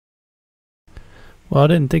Well, I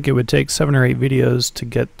didn't think it would take 7 or 8 videos to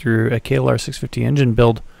get through a KLR650 engine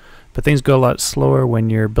build, but things go a lot slower when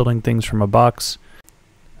you're building things from a box.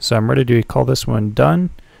 So I'm ready to call this one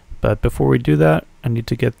done, but before we do that, I need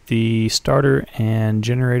to get the starter and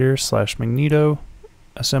generator / Magneto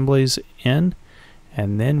assemblies in,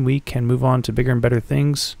 and then we can move on to bigger and better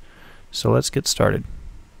things. So let's get started.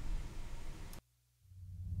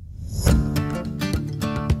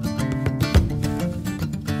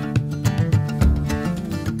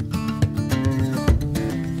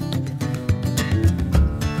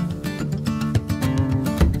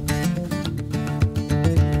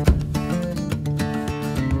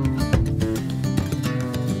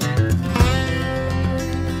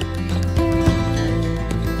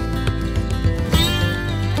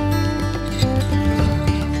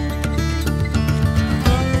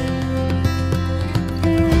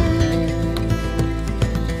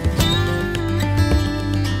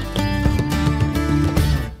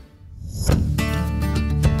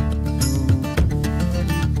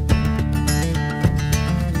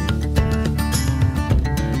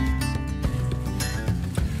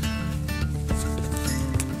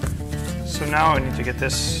 So now I need to get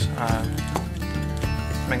this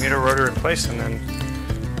magneto rotor in place, and then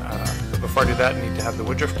but before I do that I need to have the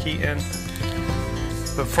Woodruff key in.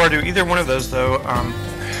 But before I do either one of those though,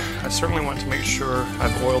 I certainly want to make sure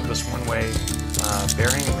I've oiled this one-way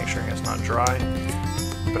bearing and make sure it's not dry.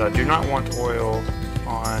 But I do not want oil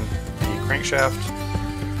on the crankshaft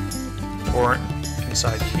or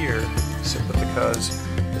inside here, simply because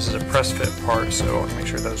this is a press fit part, so I want to make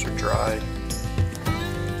sure those are dry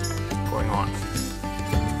going on.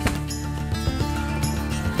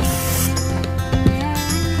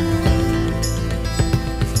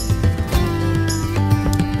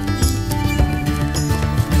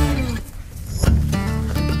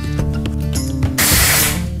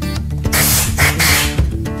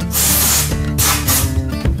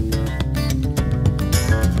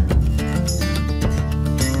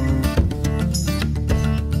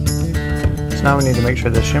 So now we need to make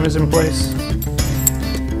sure the shim is in place.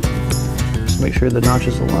 Make sure the notch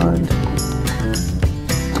is aligned.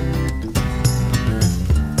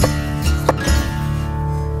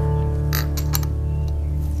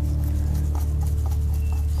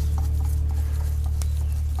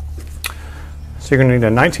 So you're going to need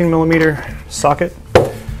a 19mm socket,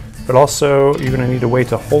 but also you're going to need a way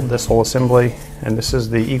to hold this whole assembly, and this is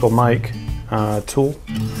the Eagle mic tool,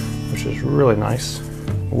 which is really nice,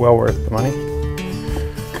 well worth the money.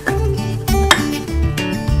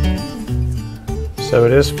 So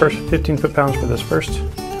it is first 15 foot-pounds for this first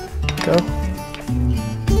go.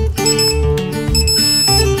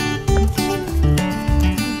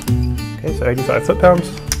 Okay, so 85 foot-pounds.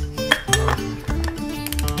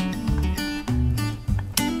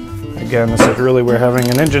 Again, this is really where having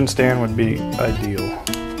an engine stand would be ideal.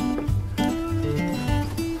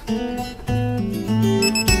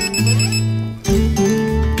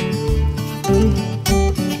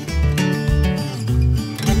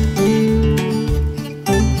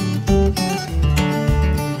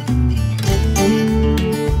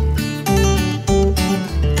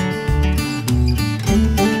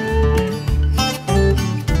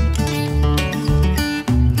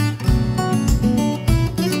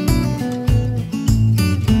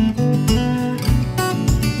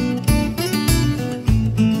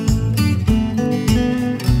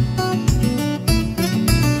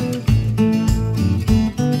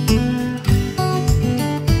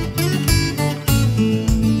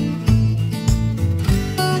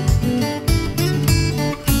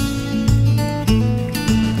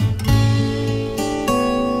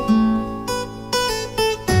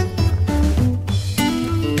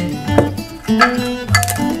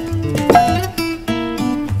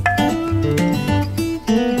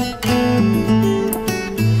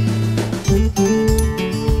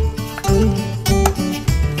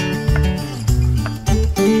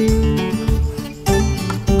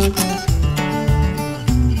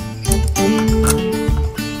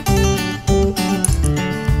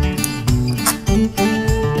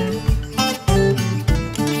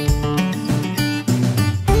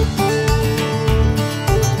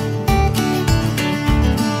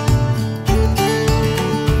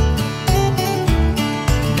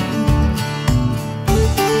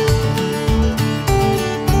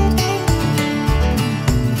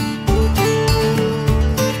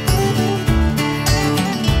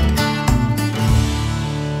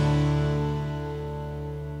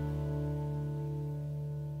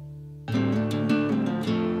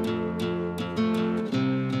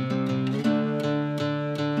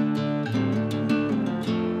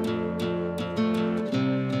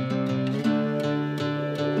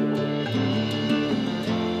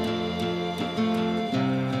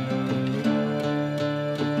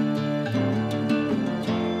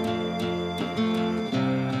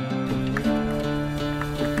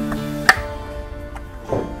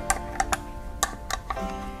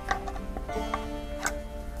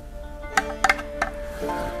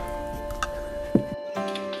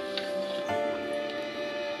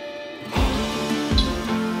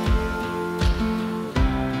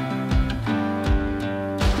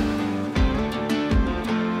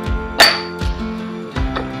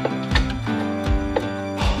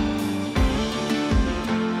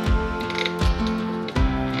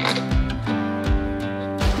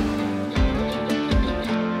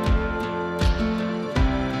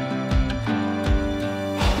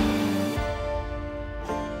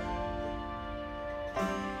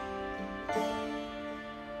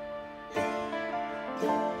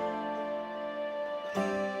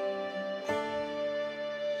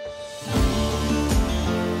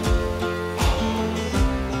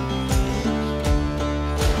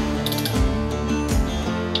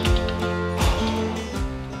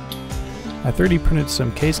 I 3D printed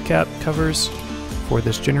some case cap covers for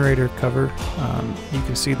this generator cover. You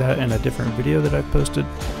can see that in a different video that I've posted.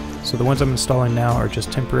 So the ones I'm installing now are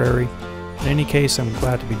just temporary. In any case, I'm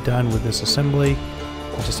glad to be done with this assembly.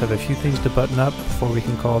 I just have a few things to button up before we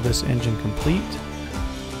can call this engine complete.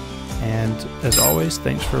 And as always,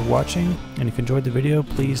 thanks for watching, and if you enjoyed the video,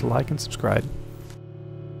 please like and subscribe.